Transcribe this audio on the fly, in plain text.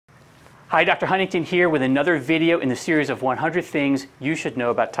Hi, Dr. Huntington here with another video in the series of 100 things you should know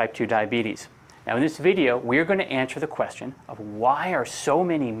about type 2 diabetes. Now in this video, we're going to answer the question of why are so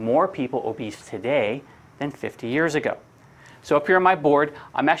many more people obese today than 50 years ago. So up here on my board,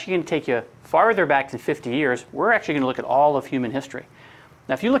 I'm actually going to take you farther back than 50 years. We're actually going to look at all of human history.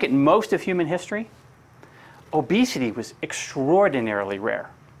 Now if you look at most of human history, obesity was extraordinarily rare.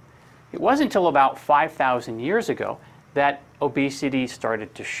 It wasn't until about 5,000 years ago that obesity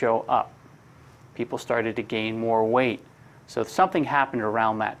started to show up. People started to gain more weight. So something happened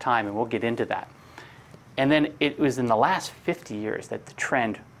around that time, and we'll get into that. And then it was in the last 50 years that the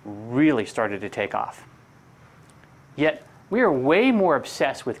trend really started to take off. Yet, we are way more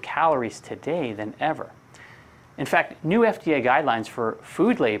obsessed with calories today than ever. In fact, new FDA guidelines for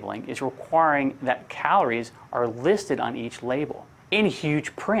food labeling is requiring that calories are listed on each label in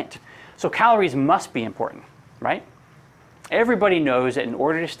huge print. So calories must be important, right? Everybody knows that in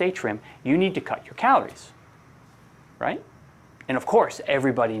order to stay trim, you need to cut your calories, right? And of course,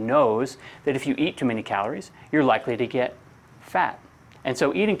 everybody knows that if you eat too many calories, you're likely to get fat. And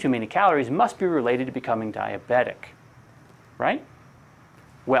so eating too many calories must be related to becoming diabetic, right?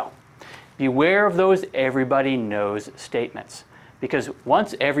 Well, beware of those everybody knows statements, because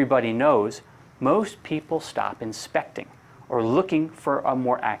once everybody knows, most people stop inspecting or looking for a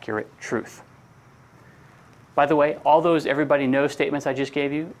more accurate truth. By the way, all those everybody knows statements I just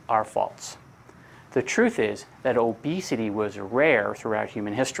gave you are false. The truth is that obesity was rare throughout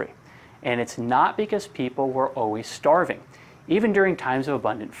human history, and it's not because people were always starving. Even during times of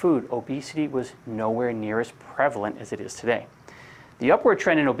abundant food, obesity was nowhere near as prevalent as it is today. The upward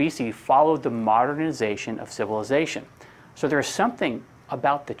trend in obesity followed the modernization of civilization. So there is something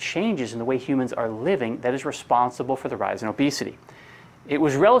about the changes in the way humans are living that is responsible for the rise in obesity. It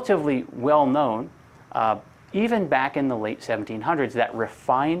was relatively well known even back in the late 1700s, that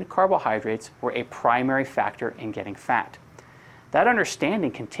refined carbohydrates were a primary factor in getting fat. That understanding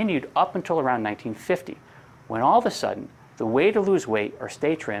continued up until around 1950, when all of a sudden, the way to lose weight or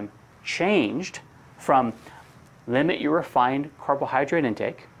stay trim changed from limit your refined carbohydrate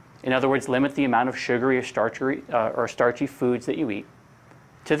intake, in other words, limit the amount of sugary or starchy foods that you eat,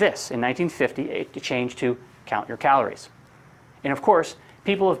 to this. In 1950, it changed to count your calories. And of course,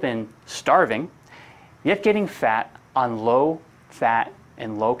 people have been starving, yet getting fat on low-fat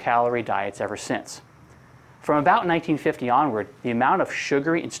and low-calorie diets ever since. From about 1950 onward, the amount of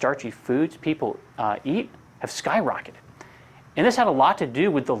sugary and starchy foods people eat have skyrocketed. And this had a lot to do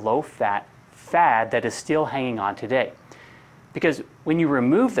with the low-fat fad that is still hanging on today. Because when you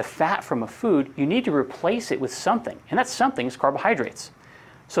remove the fat from a food, you need to replace it with something, and that something is carbohydrates.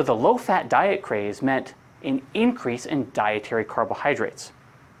 So the low-fat diet craze meant an increase in dietary carbohydrates.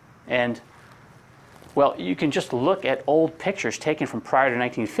 And well, you can just look at old pictures taken from prior to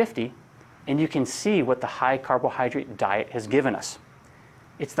 1950, and you can see what the high carbohydrate diet has given us.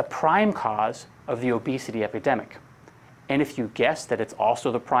 It's the prime cause of the obesity epidemic. And if you guess that it's also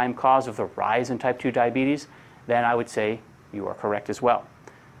the prime cause of the rise in type 2 diabetes, then I would say you are correct as well.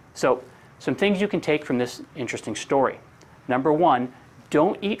 So, some things you can take from this interesting story. Number one,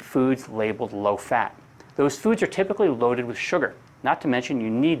 don't eat foods labeled low fat. Those foods are typically loaded with sugar, not to mention you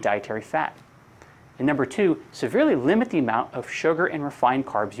need dietary fat. And number two, severely limit the amount of sugar and refined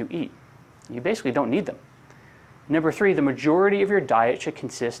carbs you eat. You basically don't need them. Number three, the majority of your diet should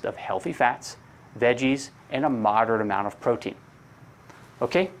consist of healthy fats, veggies, and a moderate amount of protein.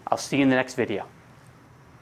 Okay, I'll see you in the next video.